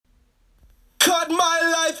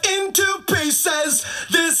He says,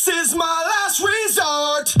 this is my last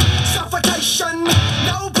resort. Suffocation,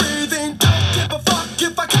 no breathing. Don't give a fuck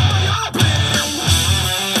if I cut my arm bleeding.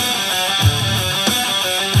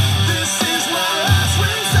 This is my last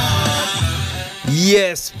resort.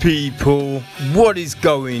 Yes, people, what is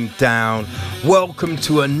going down? Welcome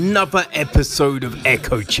to another episode of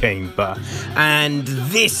Echo Chamber. And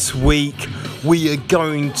this week, we are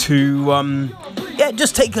going to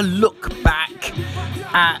just take a look back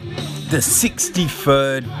at the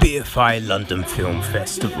 63rd BFI London Film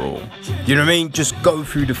Festival. You know what I mean? Just go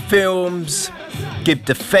through the films, give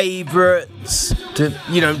the favourites,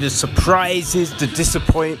 the surprises, the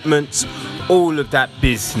disappointments, all of that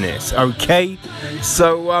business, okay?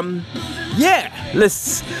 So,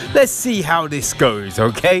 let's see how this goes,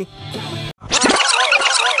 okay?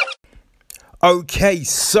 Okay,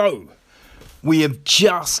 so we have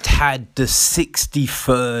just had the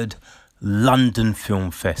 63rd London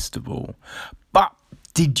Film Festival. But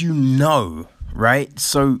did you know, right?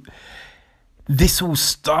 So this all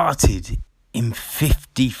started in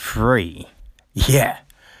 53. Yeah,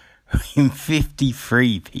 in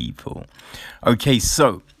 53, people. Okay,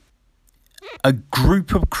 so a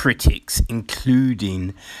group of critics,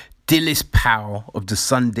 including Dilys Powell of the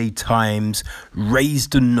Sunday Times,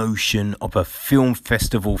 raised the notion of a film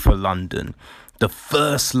festival for London. The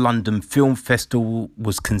first London Film Festival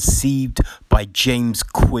was conceived by James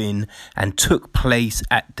Quinn and took place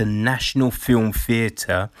at the National Film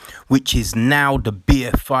Theatre, which is now the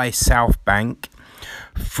BFI South Bank,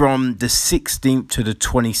 from the 16th to the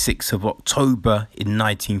 26th of October in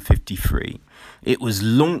 1953. It was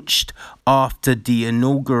launched after the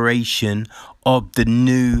inauguration of the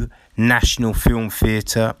new National Film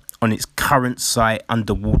Theatre on its current site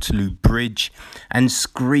under Waterloo Bridge, and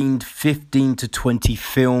screened 15 to 20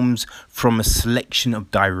 films from a selection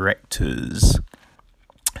of directors.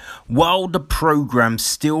 While the programme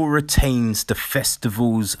still retains the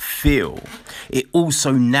festival's feel, it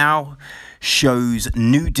also now shows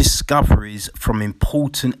new discoveries from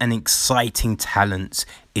important and exciting talents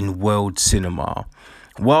in world cinema.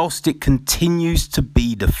 Whilst it continues to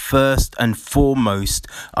be the first and foremost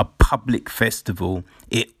a public festival,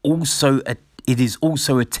 it is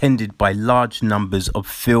also attended by large numbers of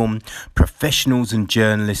film professionals and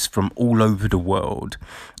journalists from all over the world.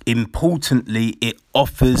 Importantly, it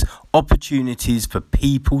offers opportunities for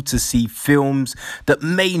people to see films that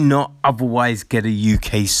may not otherwise get a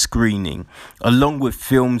UK screening, along with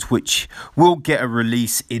films which will get a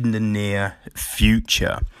release in the near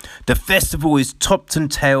future. The festival is topped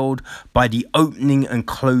and tailed by the opening and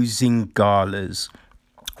closing galas,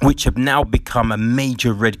 which have now become a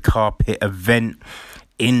major red carpet event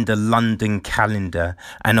in the London calendar,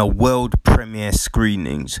 and are world premiere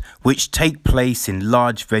screenings, which take place in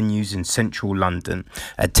large venues in central London,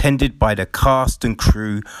 attended by the cast and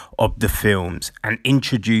crew of the films, and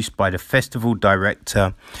introduced by the festival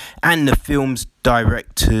director and the film's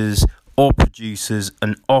directors or producers,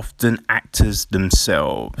 and often actors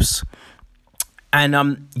themselves. And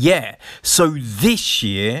so this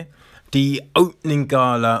year, the opening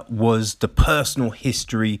gala was The Personal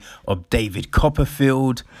History of David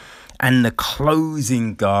Copperfield, and the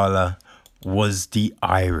closing gala was The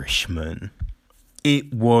Irishman.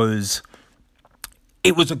 It was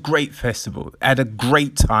a great festival. I had a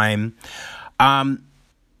great time. So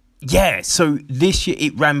this year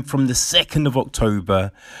it ran from the 2nd of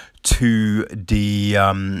October to the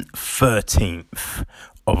 13th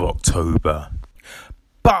of October.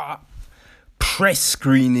 But press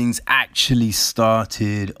screenings actually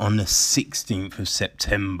started on the 16th of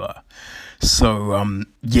September. So,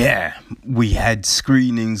 we had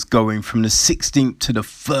screenings going from the 16th to the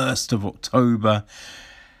 1st of October.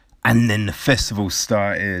 And then the festival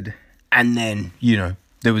started. And then,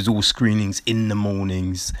 there was all screenings in the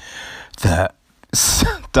mornings that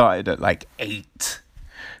started at like 8.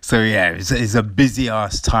 So, it's a busy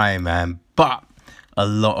ass time, man. But a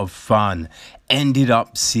lot of fun. Ended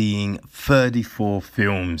up seeing 34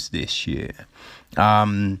 films this year.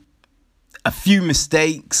 A few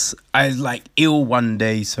mistakes. I was ill one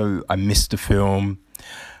day, so I missed a film.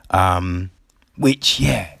 Which,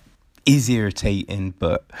 is irritating,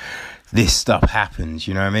 but this stuff happens,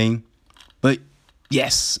 you know what I mean? But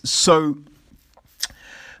yes, so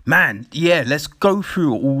man, let's go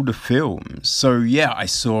through all the films. So I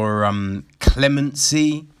saw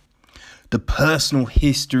Clemency, The Personal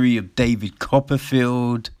History of David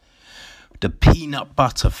Copperfield, The Peanut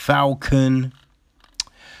Butter Falcon,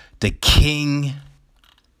 The King,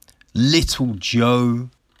 Little Joe,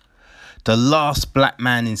 The Last Black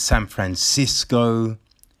Man in San Francisco,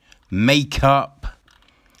 Makeup,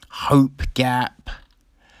 Hope Gap,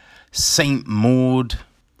 Saint Maud,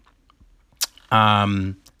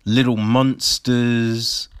 Little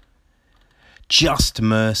Monsters, Just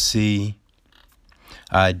Mercy,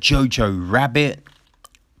 Jojo Rabbit,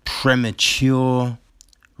 Premature,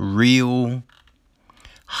 Real,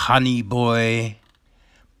 Honey Boy,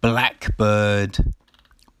 Blackbird,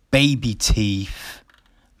 Baby Teeth,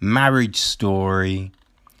 Marriage Story,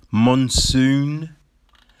 Monsoon,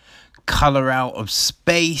 Color Out of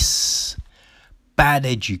Space, Bad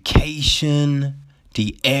Education,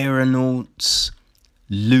 The Aeronauts,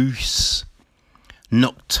 Loose,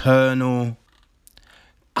 Nocturnal,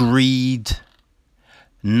 Greed,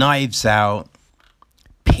 Knives Out,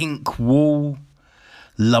 Pink Wall,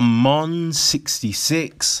 Le Mans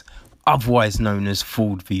 66, otherwise known as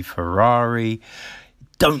Ford v Ferrari.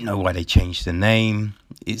 Don't know why they changed the name.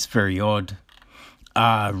 It's very odd.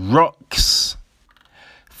 Rocks,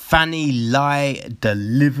 Fanny Lie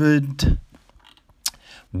Delivered,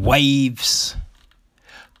 Waves,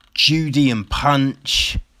 Judy and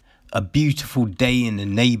Punch, A Beautiful Day in the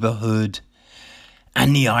Neighborhood,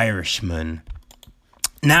 and The Irishman.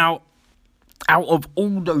 Now, out of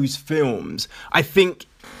all those films, I think,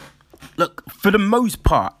 look, for the most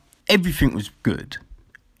part, everything was good.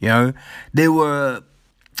 You know, there were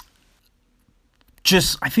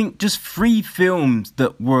just 3 films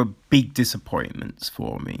that were big disappointments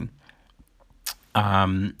for me.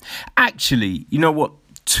 Actually, you know what?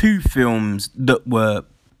 2 films that were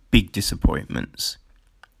big disappointments.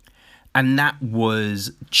 And that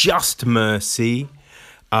was Just Mercy.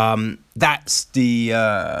 That's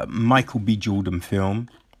the Michael B. Jordan film.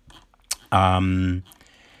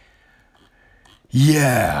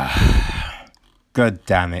 Yeah. God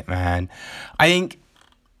damn it, man. I think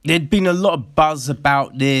there'd been a lot of buzz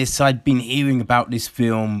about this. I'd been hearing about this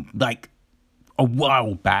film like a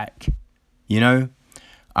while back, you know.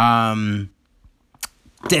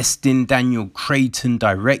 Destin Daniel Cretton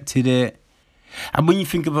directed it. And when you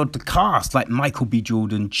think about the cast, like Michael B.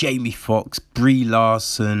 Jordan, Jamie Foxx, Brie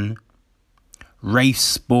Larson, Rafe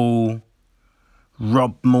Spall,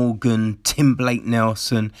 Rob Morgan, Tim Blake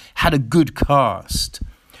Nelson, had a good cast.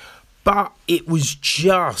 But it was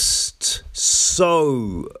just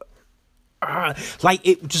so...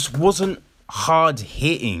 it just wasn't hard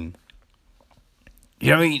hitting.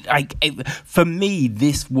 You know what I mean? Like, for me,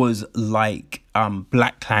 this was like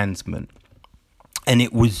Black Klansman. And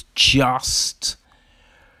it was just...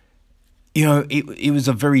 You know, it was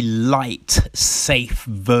a very light, safe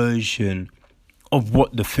version of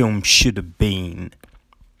what the film should have been.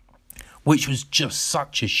 Which was just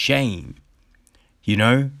such a shame. You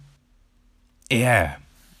know? Yeah.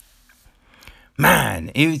 Man,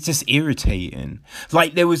 it was just irritating.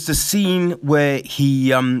 Like, there was the scene where he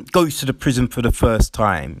goes to the prison for the first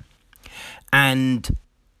time. And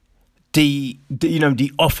the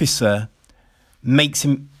officer makes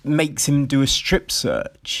him do a strip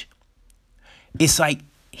search. It's like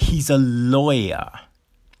he's a lawyer.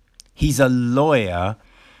 He's a lawyer,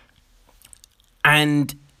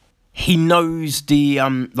 and he knows the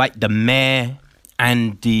mayor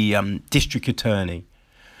and the district attorney.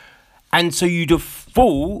 And so you'd have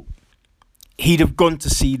thought he'd have gone to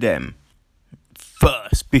see them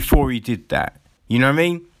first before he did that. You know what I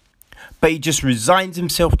mean? But he just resigns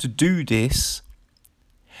himself to do this.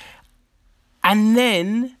 And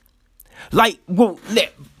then,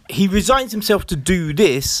 he resigns himself to do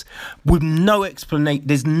this with no explanation.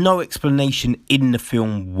 There's no explanation in the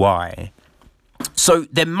film why. So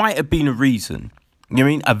there might have been a reason. You know what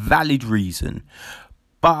I mean? A valid reason.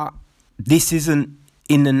 But this isn't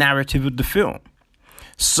in the narrative of the film.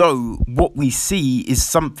 So what we see is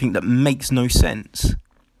something that makes no sense.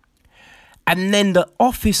 And then the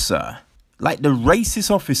officer, like the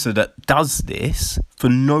racist officer that does this for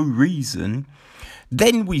no reason,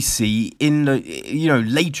 then we see in the,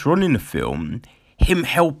 later on in the film, him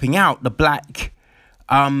helping out the black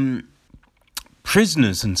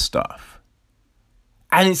prisoners and stuff.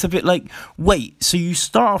 And it's a bit like, wait, so you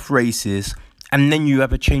start off racist and then you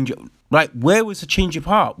have a change of, where was the change of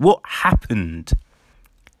heart? What happened?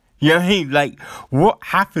 You know what I mean? Like, what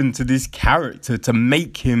happened to this character to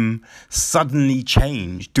make him suddenly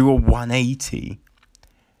change, do a 180?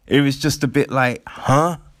 It was just a bit like,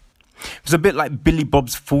 huh? It was a bit like Billy Bob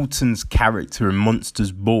Thornton's character in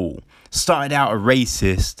Monsters Ball. Started out a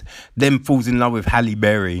racist, then falls in love with Halle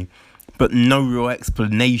Berry, but no real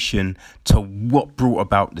explanation to what brought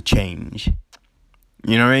about the change.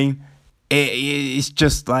 You know what I mean? It's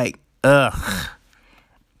just like, ugh.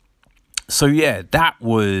 So yeah, that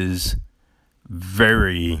was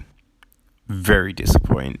very, very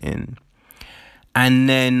disappointing. And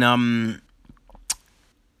then,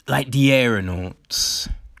 The Aeronauts.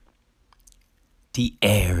 The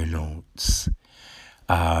Aeronauts.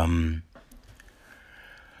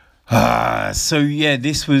 So yeah,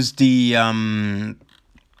 this was the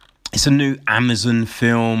it's a new Amazon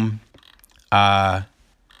film. Yeah,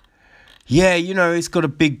 you know, it's got a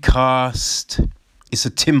big cast. It's a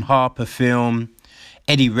Tim Harper film.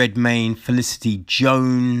 Eddie Redmayne, Felicity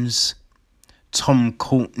Jones, Tom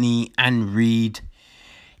Courtenay, Anne Reid,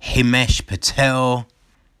 Himesh Patel.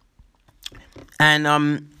 And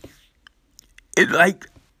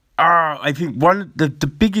I think one of the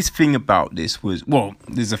biggest thing about this was, well,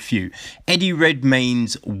 there's a few. Eddie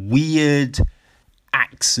Redmayne's weird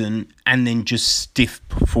accent and then just stiff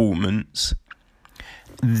performance.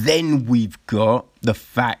 Then we've got the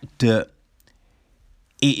fact that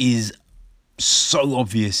it is so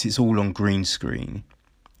obvious it's all on green screen.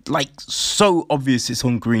 Like, so obvious it's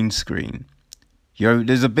on green screen. You know,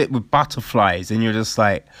 there's a bit with butterflies and you're just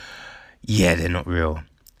like, yeah, they're not real.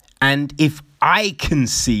 And if I can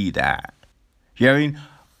see that, you know what I mean?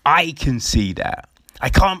 I can see that. I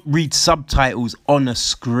can't read subtitles on a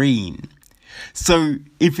screen. So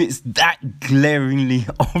if it's that glaringly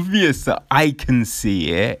obvious that I can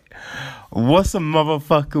see it, what's a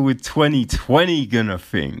motherfucker with 2020 gonna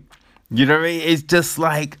think? You know what I mean? It's just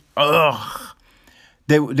like, ugh.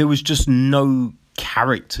 There was just no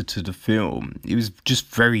character to the film. It was just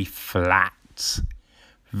very flat.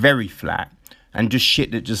 Very flat. And just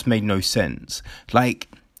shit that just made no sense. Like,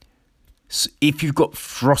 if you've got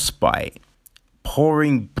frostbite,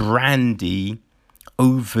 pouring brandy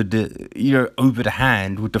over the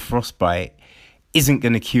hand with the frostbite isn't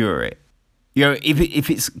going to cure it. You know, if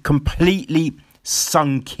it's completely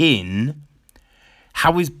sunk in,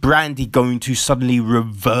 how is brandy going to suddenly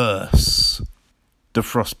reverse the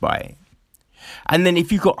frostbite? And then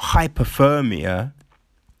if you've got hypothermia,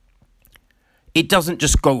 it doesn't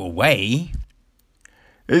just go away.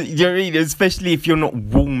 You know what I mean? Especially if you're not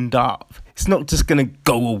warmed up. It's not just going to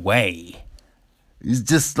go away. It's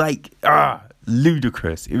just like,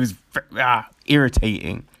 ludicrous. It was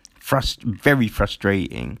irritating. Very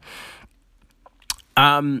frustrating.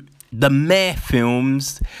 The Mare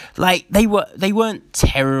films, like, they weren't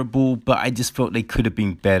terrible, but I just felt they could have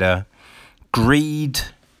been better. Greed,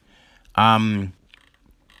 you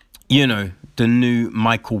know, the new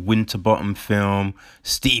Michael Winterbottom film,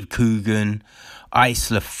 Steve Coogan,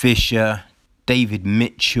 Isla Fisher, David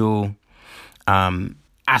Mitchell,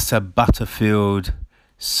 Asa Butterfield,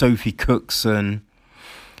 Sophie Cookson.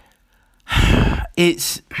 I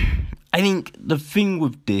think the thing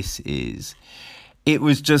with this is, it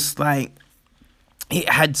was just like, it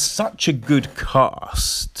had such a good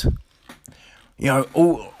cast. You know,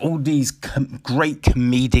 all these great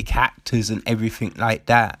comedic actors and everything like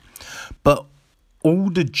that. But all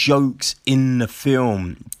the jokes in the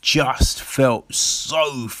film just felt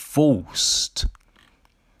so forced.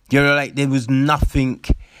 You know, like, there was nothing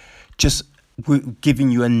just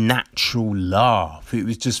giving you a natural laugh. It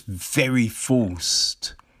was just very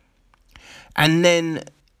forced. And then,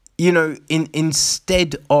 you know,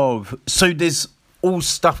 instead of... So there's all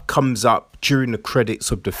stuff comes up during the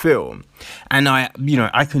credits of the film. And I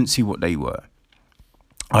couldn't see what they were.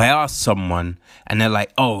 I asked someone and they're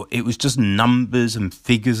like, oh, it was just numbers and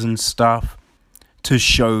figures and stuff to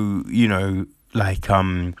show, you know, like,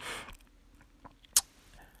 I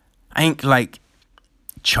think like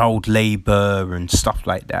child labor and stuff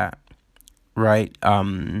like that, right?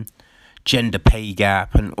 Gender pay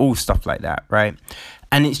gap and all stuff like that, right?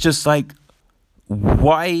 And it's just like,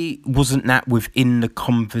 why wasn't that within the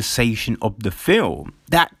conversation of the film?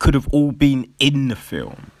 That could have all been in the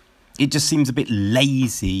film. It just seems a bit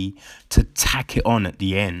lazy to tack it on at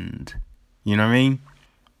the end. You know what I mean?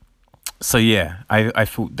 So yeah, I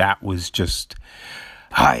thought that was just...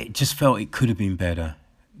 I just felt it could have been better.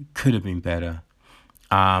 Could have been better.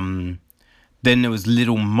 Then there was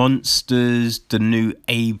Little Monsters, the new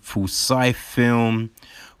Abe Forsyth film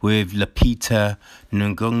with Lupita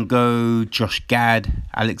Nyong'o, Josh Gad,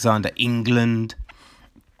 Alexander England.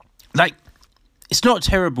 Like, it's not a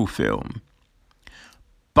terrible film,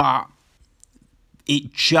 but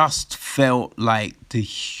it just felt like the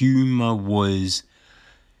humour was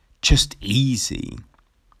just easy.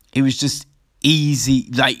 It was just easy.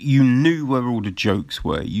 Like, you knew where all the jokes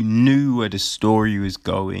were. You knew where the story was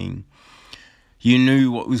going. You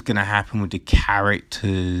knew what was going to happen with the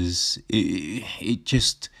characters. It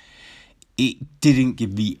didn't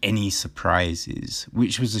give me any surprises,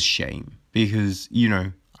 which was a shame because, you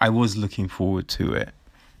know, I was looking forward to it.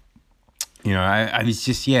 You know, I was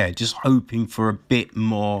just hoping for a bit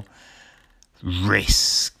more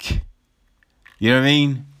risk. You know what I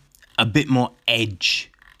mean? A bit more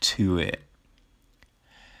edge to it.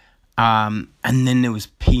 And then there was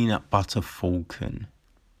Peanut Butter Falcon,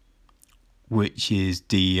 which is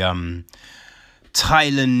the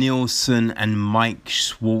Tyler Nielsen and Mike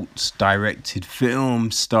Schwartz directed film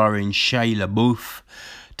starring Shia LaBeouf,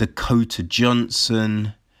 Dakota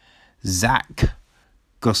Johnson, Zach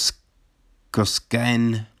Goskain,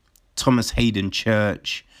 Thomas Hayden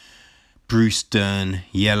Church, Bruce Dern,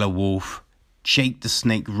 Yellow Wolf, Jake the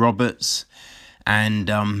Snake Roberts, and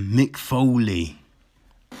Mick Foley.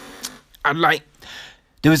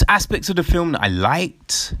 There was aspects of the film that I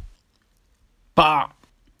liked, but,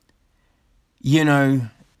 you know,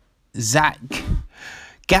 Zach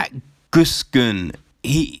Guskin,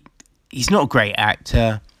 he's not a great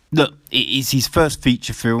actor. Look, it's his first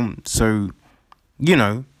feature film, so, you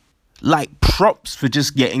know, props for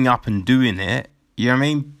just getting up and doing it, you know what I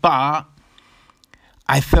mean? But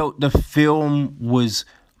I felt the film was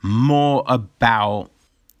more about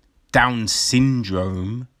Down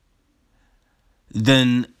syndrome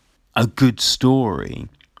than a good story.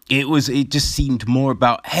 It just seemed more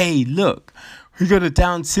about, hey, look, we got a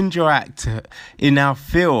Down syndrome actor in our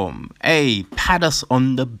film. Hey, pat us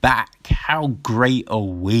on the back. How great are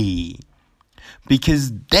we?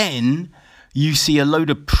 Because then you see a load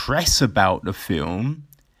of press about the film,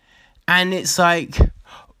 and it's like,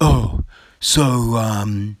 oh, so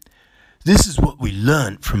this is what we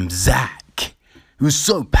learned from Zach. It was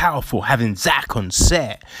so powerful having Zach on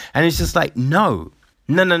set. And it's just like, no.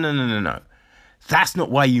 That's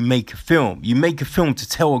not why you make a film. You make a film to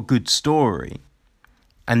tell a good story.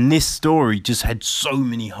 And this story just had so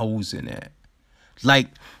many holes in it. Like,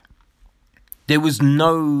 there was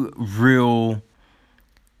no real...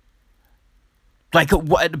 Like,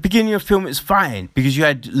 at the beginning of the film, it's fine. Because you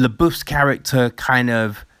had LaBeouf's character kind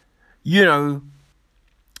of, you know,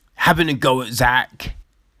 having a go at Zach.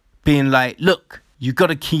 Being like, look, you got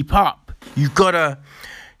to keep up. You got to,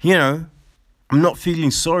 you know, I'm not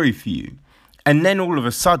feeling sorry for you. And then all of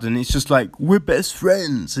a sudden, it's just like, we're best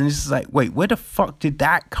friends. And it's just like, wait, where the fuck did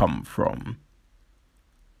that come from?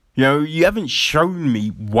 You know, you haven't shown me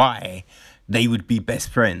why they would be best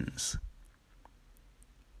friends.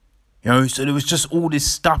 You know, so there was just all this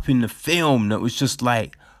stuff in the film that was just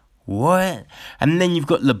like, what? And then you've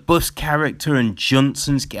got LaBeouf's character and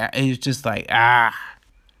Johnson's character. It was just like,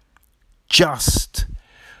 just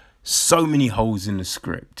so many holes in the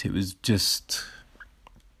script. It was just...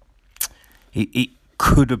 It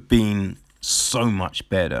could have been so much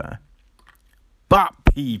better. But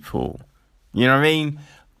people, you know what I mean?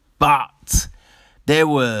 But there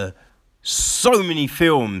were so many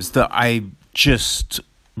films that I just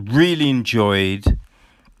really enjoyed.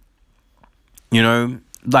 You know,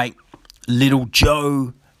 like Little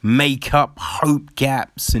Joe, Makeup, Hope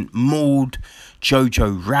Gap, St. Maud,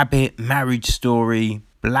 Jojo Rabbit, Marriage Story,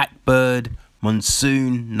 Blackbird,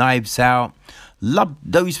 Monsoon, Knives Out.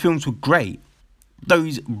 Those films were great.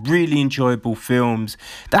 Those really enjoyable films.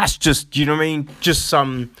 That's just, you know what I mean? Just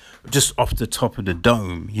off the top of the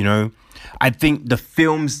dome, you know? I think the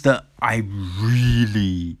films that I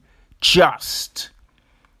really just,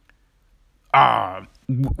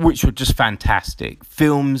 which were just fantastic.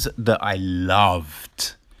 Films that I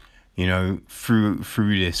loved, you know,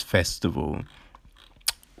 through this festival.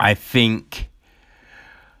 I think,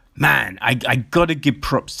 man, I gotta give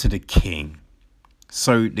props to The King.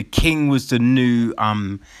 So The King was the new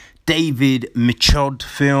David Michôd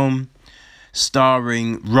film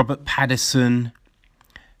starring Robert Pattinson,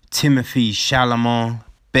 Timothy Chalamet,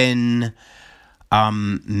 Ben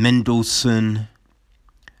Mendelsohn,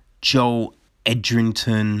 Joel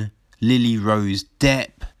Edgerton, Lily Rose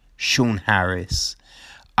Depp, Sean Harris.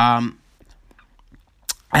 And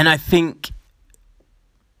I think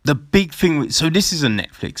the big thing... So this is a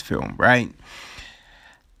Netflix film, right?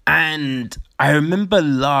 And I remember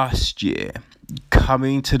last year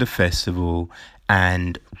coming to the festival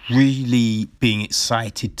and really being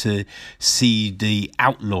excited to see The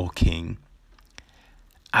Outlaw King.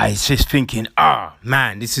 I was just thinking,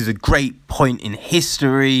 man, this is a great point in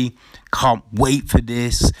history. Can't wait for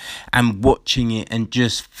this. And watching it and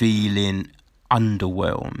just feeling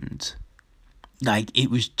underwhelmed. Like, it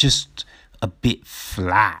was just a bit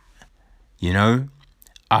flat, you know?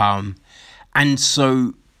 And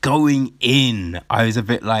so going in, I was a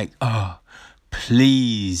bit like,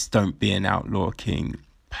 please don't be an Outlaw King.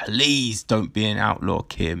 Please don't be an Outlaw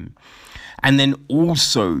Kim. And then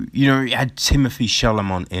also, you know, it had Timothy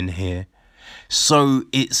Chalamet in here. So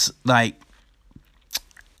it's like,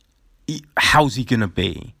 how's he going to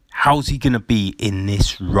be? How's he going to be in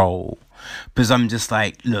this role? Because I'm just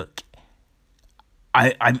like, look,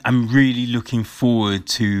 I'm really looking forward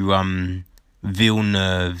to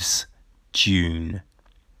Villeneuve's Dune.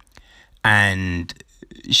 and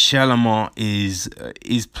Chalamet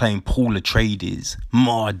is playing Paul Atreides,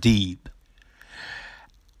 Muad'Dib.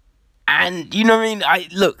 And you know what I mean?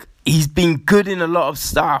 Look, he's been good in a lot of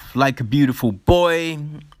stuff, like A Beautiful Boy.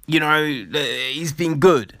 You know, he's been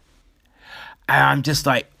good. And I'm just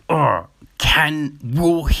like,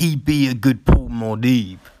 will he be a good Paul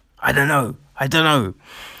Muad'Dib? I don't know.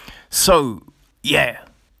 So, yeah,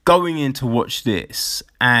 going in to watch this,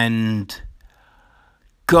 and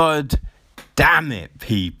God damn it,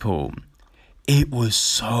 people, it was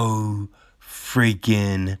so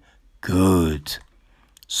friggin' good.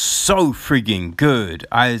 So friggin' good.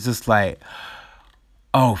 I was just like,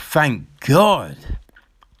 oh, thank God.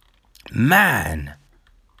 Man,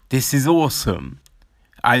 this is awesome.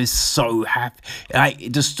 I was so happy.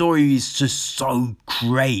 Like, the story is just so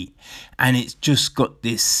great, and it's just got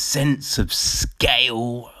this sense of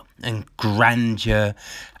scale and grandeur.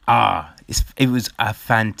 It was a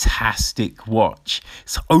fantastic watch.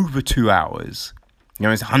 It's over 2 hours. You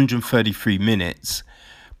know, it's 133 minutes.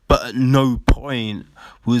 But at no point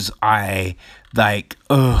was I like,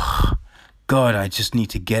 God, I just need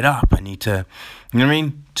to get up. I need to, you know what I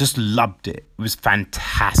mean? Just loved it. It was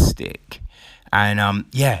fantastic. And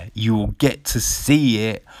yeah, you will get to see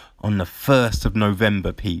it on the 1st of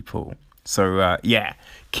November, people. So yeah,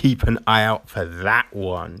 keep an eye out for that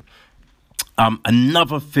one.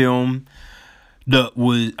 Another film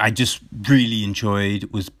that I just really enjoyed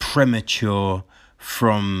was Premature,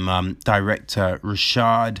 from director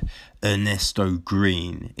Rashad Ernesto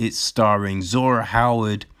Green. It's starring Zora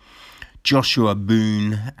Howard, Joshua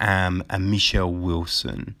Boone, and Michelle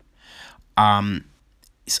Wilson.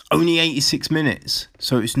 It's only 86 minutes,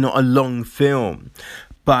 so it's not a long film,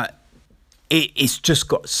 but it's just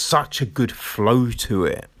got such a good flow to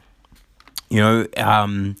it. You know,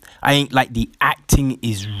 I think like the acting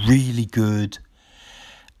is really good,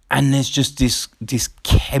 and there's just this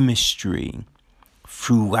chemistry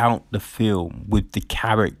throughout the film with the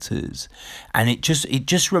characters, and it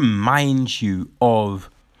just reminds you of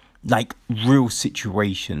like real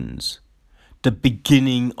situations, the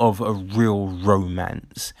beginning of a real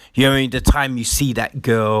romance. You know what I mean? The time you see that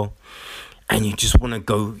girl and you just want to,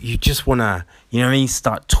 you know what I mean,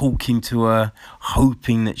 start talking to her,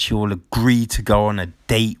 hoping that she'll agree to go on a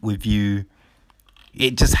date with you.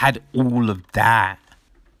 It just had all of that.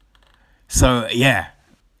 So yeah,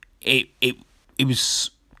 it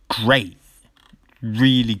was great,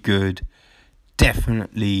 really good.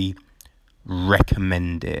 Definitely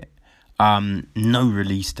recommend it. No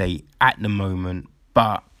release date at the moment,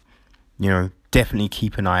 but you know, definitely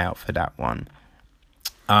keep an eye out for that one.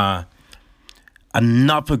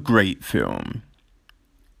 Another great film,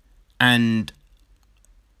 and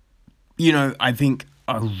you know, I think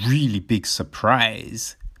a really big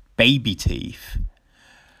surprise, Baby Teeth.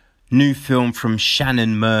 New film from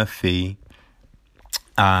Shannon Murphy,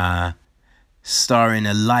 starring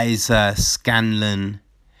Eliza Scanlon,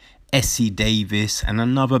 Essie Davis, and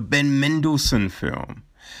another Ben Mendelsohn film.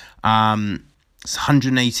 It's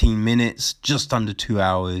 118 minutes, just under 2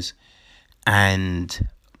 hours, and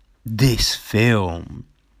this film,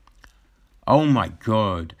 oh my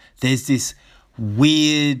God, there's this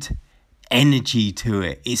weird energy to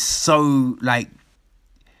it. It's so like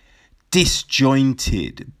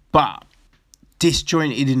disjointed, but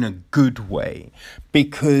disjointed in a good way,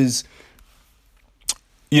 because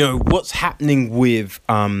you know what's happening with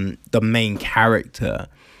the main character.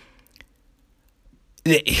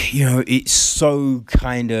 You know, it's so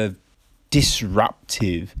kind of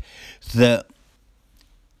disruptive that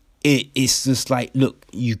it's just like, look,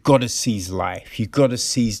 you gotta seize life. You gotta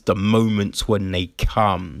seize the moments when they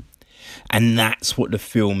come. And that's what the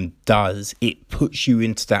film does. It puts you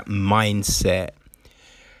into that mindset.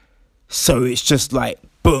 So it's just like,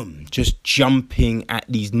 boom, just jumping at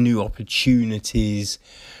these new opportunities.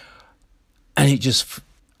 And it's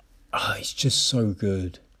just so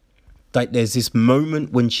good. Like, there's this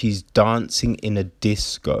moment when she's dancing in a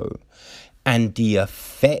disco, and the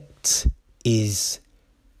effect is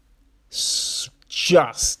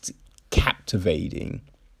just captivating.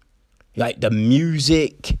 Like, the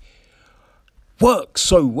music works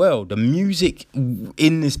so well. The music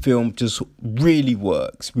in this film just really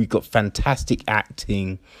works. We've got fantastic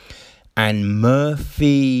acting, and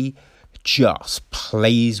Murphy just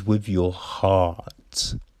plays with your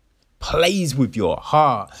heart. Plays with your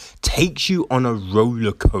heart, takes you on a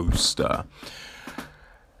roller coaster,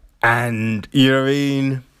 and you know what I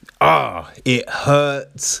mean. It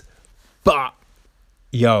hurts, but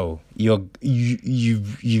yo, you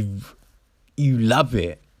love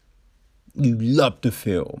it. You love the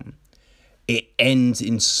film. It ends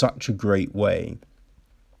in such a great way.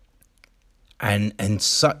 and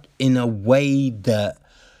such in a way that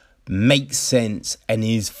makes sense and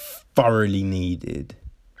is thoroughly needed.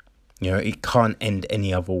 You know, it can't end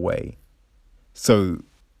any other way. So,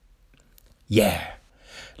 yeah.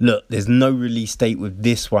 Look, there's no release date with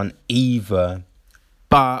this one either.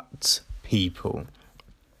 But, people,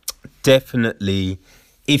 definitely,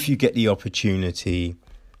 if you get the opportunity,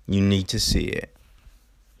 you need to see it.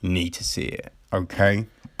 You need to see it, okay?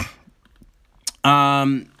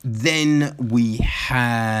 Then we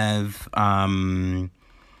have...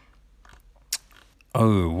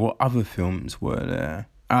 what other films were there?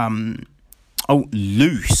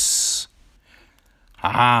 Loose.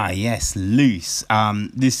 Yes, Loose.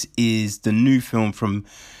 This is the new film from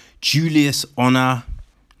Julius Onah,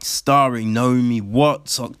 starring Naomi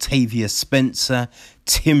Watts, Octavia Spencer,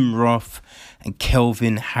 Tim Roth, and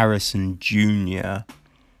Kelvin Harrison Jr.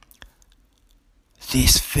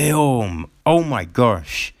 This film, oh my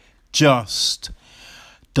gosh, just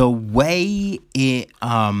the way it,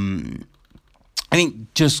 I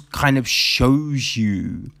think just kind of shows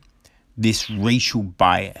you this racial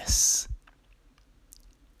bias.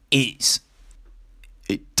 It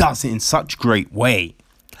does it in such a great way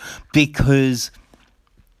because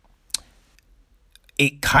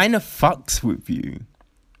it kind of fucks with you.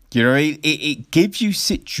 You know, it gives you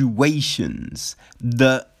situations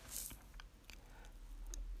that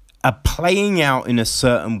are playing out in a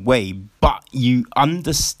certain way, but you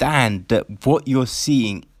understand that what you're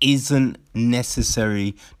seeing isn't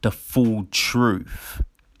necessarily the full truth.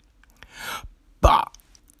 But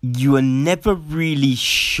you are never really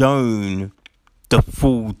shown the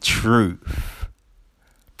full truth.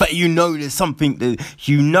 But you know there's something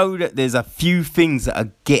that there's a few things that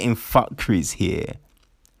are getting fuckeries here,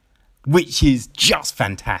 which is just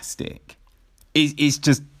fantastic. It's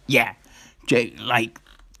just, yeah, like,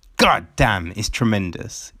 god damn, it's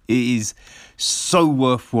tremendous. It is so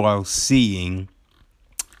worthwhile seeing.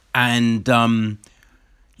 And,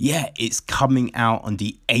 it's coming out on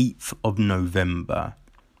the 8th of November.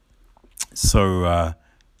 So,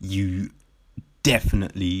 you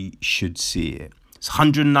definitely should see it. It's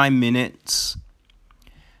 109 minutes.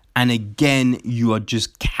 And again, you are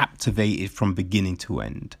just captivated from beginning to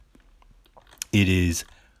end. It is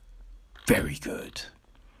very good.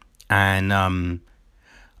 And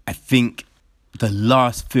I think the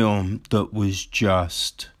last film that was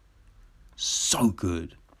just so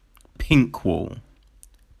good, Pink Wall.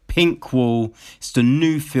 Pink Wall is the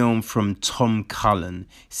new film from Tom Cullen.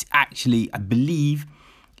 It's actually, I believe,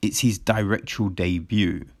 it's his directorial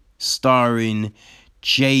debut, starring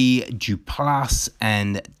Jay Duplass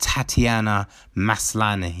and Tatiana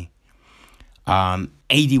Maslany.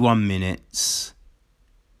 81 minutes,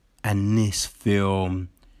 and this film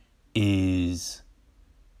is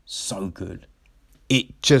so good.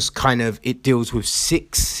 It just it deals with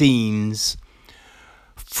 6 scenes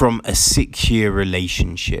from a 6-year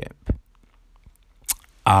relationship.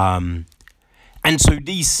 And so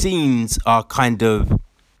these scenes are kind of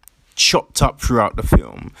chopped up throughout the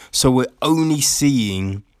film. So we're only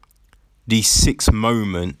seeing these 6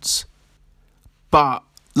 moments, but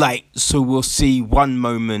so we'll see one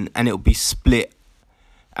moment and it'll be split,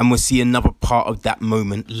 and we'll see another part of that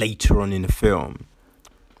moment later on in the film.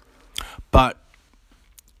 But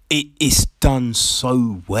it is done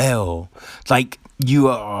so well. Like, you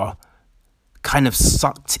are kind of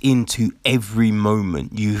sucked into every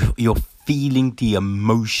moment. You're feeling the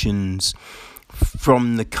emotions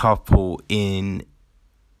from the couple in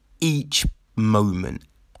each moment.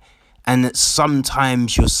 And that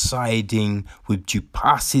sometimes you're siding with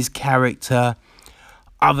Duplass's character.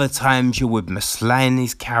 Other times you're with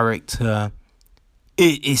Maslany's character.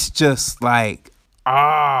 It's just like,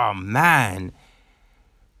 man.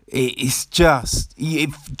 It just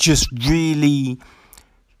really,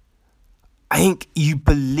 I think you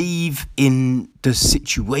believe in the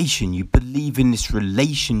situation. You believe in this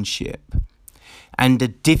relationship. And the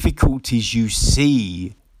difficulties you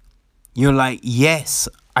see, you're like, yes,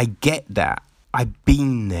 I get that. I've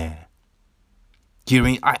been there. Do you know what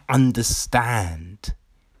I mean? I understand.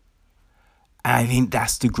 And I think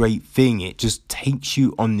that's the great thing. It just takes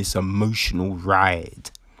you on this emotional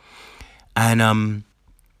ride. And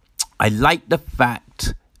I like the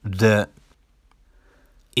fact that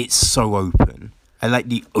it's so open. I like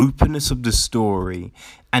the openness of the story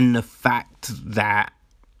and the fact that,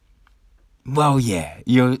 well, yeah,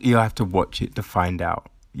 you'll have to watch it to find out.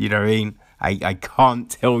 You know what I mean? I can't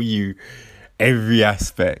tell you every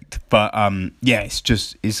aspect, but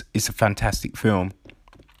it's a fantastic film.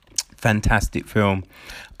 Fantastic film.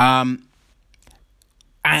 And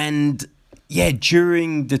yeah,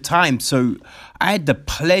 during the time, so I had the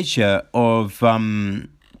pleasure of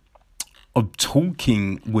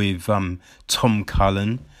talking with Tom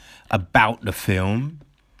Cullen about the film,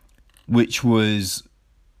 which was,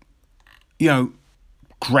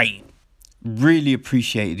 great. Really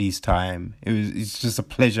appreciated his time. It's just a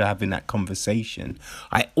pleasure having that conversation.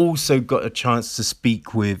 I also got a chance to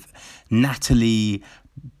speak with Natalie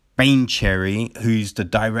Baincherry, who's the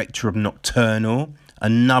director of Nocturnal,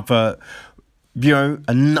 another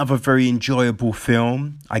very enjoyable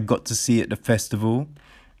film. I got to see at the festival.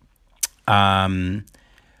 I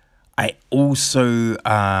also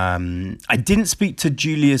I didn't speak to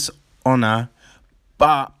Julius Honor,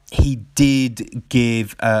 but he did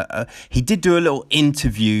give he did do a little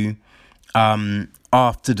interview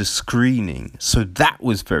after the screening, so that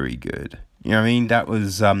was very good. You know what I mean? That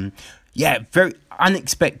was very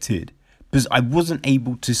unexpected, because I wasn't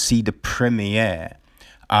able to see the premiere.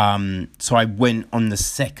 So I went on the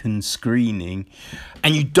second screening,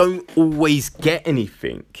 and you don't always get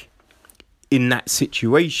anything in that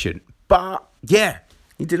situation. But yeah,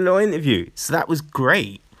 he did a little interview, so that was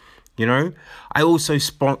great. I also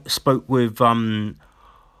spoke with Hong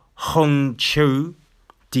Chu,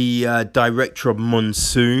 the director of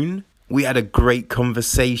Monsoon. We had a great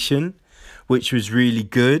conversation, which was really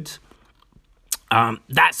good.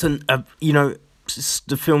 That's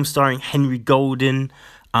the film starring Henry Golden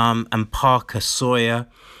and Parker Sawyer,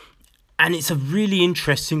 and it's a really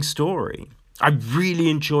interesting story. I really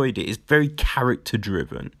enjoyed it. It's very character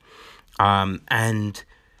driven, and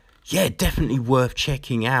yeah, definitely worth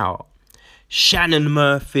checking out. Shannon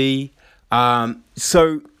Murphy.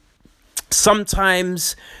 So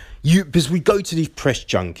sometimes because we go to these press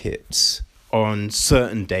junkets on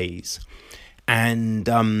certain days, and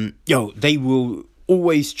they will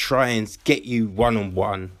always try and get you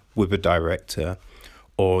one-on-one with a director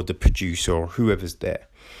or the producer or whoever's there.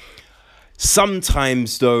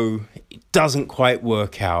 Sometimes though, it doesn't quite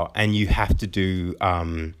work out, and you have to do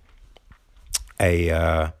a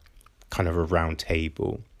kind of a round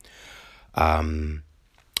table.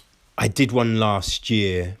 I did one last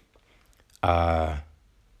year, and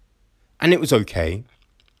it was okay,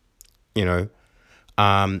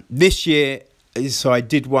 this year, so I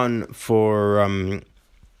did one for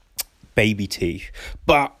Baby Teeth,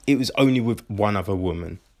 but it was only with one other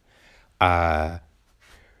woman,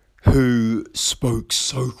 who spoke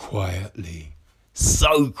so quietly.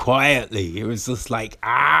 It was just like,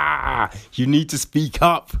 you need to speak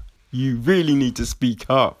up. You really need to speak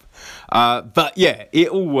up. But yeah, it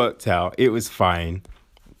all worked out. It was fine.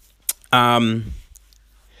 Yeah.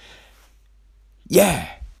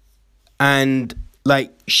 And at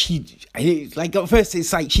first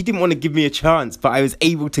it's like she didn't want to give me a chance, but I was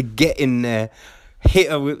able to get in there,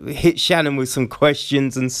 hit Shannon with some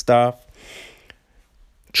questions and stuff,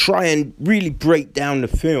 try and really break down the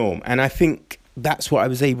film. And I think that's what I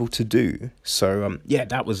was able to do. So,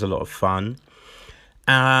 that was a lot of fun.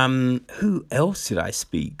 Who else did I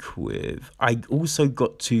speak with? I also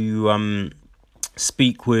got to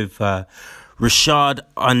speak with Rashad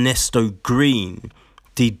Ernesto Green,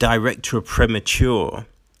 the director of Premature,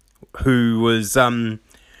 who was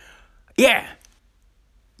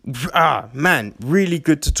really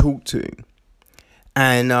good to talk to.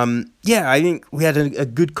 And I think we had a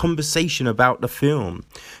good conversation about the film,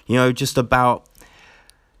 just about,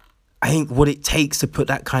 I think, what it takes to put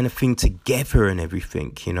that kind of thing together and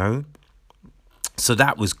everything, So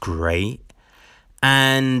that was great.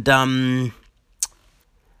 And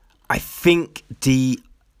I think the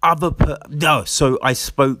other... so I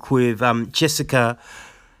spoke with Jessica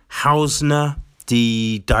Hausner,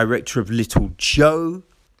 the director of Little Joe.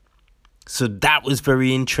 So that was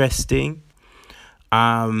very interesting.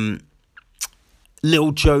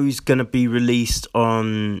 Little Joe's going to be released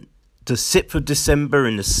on the 6th of December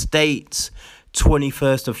in the States,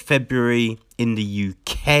 21st of February in the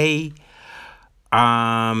UK.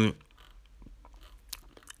 And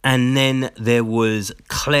then there was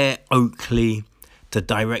Claire Oakley, the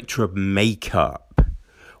director of Makeup,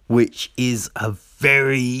 which is a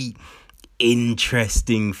very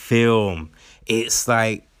interesting film. It's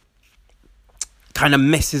like kind of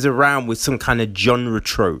messes around with some kind of genre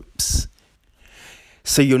tropes.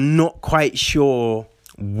 So you're not quite sure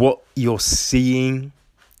what you're seeing.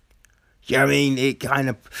 You know what I mean? It kind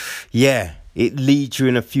of, it leads you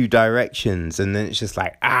in a few directions, and then it's just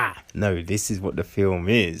like, no, this is what the film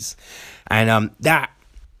is. And that,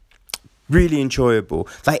 really enjoyable.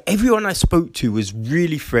 Like, everyone I spoke to was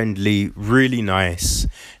really friendly, really nice.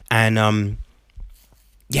 And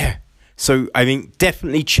so I think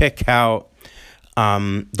definitely check out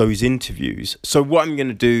those interviews. So what I'm going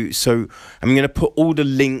to do, I'm going to put all the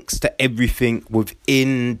links to everything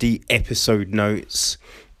within the episode notes.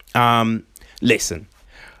 Listen,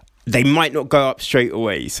 they might not go up straight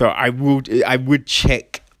away, so I would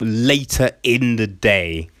check later in the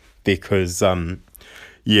day, because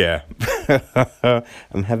yeah,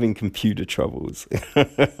 I'm having computer troubles.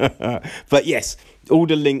 But yes, all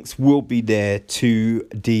the links will be there to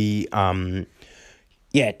the to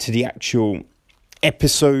the actual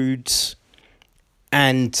episodes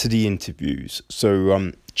and to the interviews.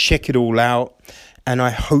 So check it all out, and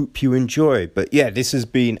I hope you enjoy. But yeah, this has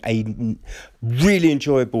been a really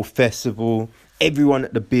enjoyable festival. Everyone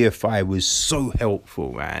at the BFI was so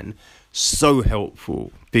helpful, man. So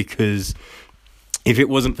helpful, because if it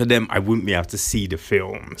wasn't for them, I wouldn't be able to see the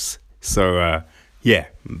films. So yeah,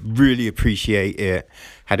 really appreciate it.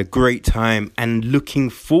 Had a great time, and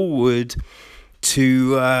looking forward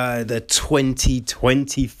to the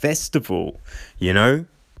 2020 festival,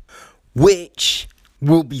 which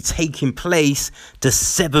will be taking place the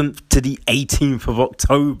 7th to the 18th of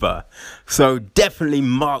October. So definitely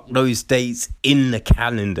mark those dates in the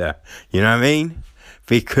calendar, you know what I mean?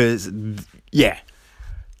 Because, yeah,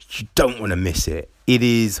 you don't want to miss it. It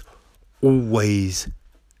is always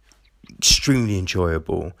extremely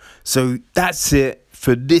enjoyable. So that's it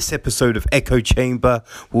for this episode of Echo Chamber.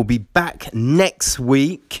 We'll be back next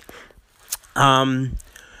week.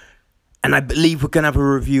 And I believe we're going to have a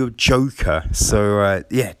review of Joker. So,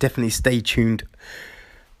 yeah, definitely stay tuned.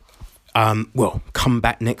 Come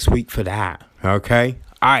back next week for that. Okay?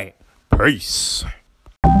 All right. Peace.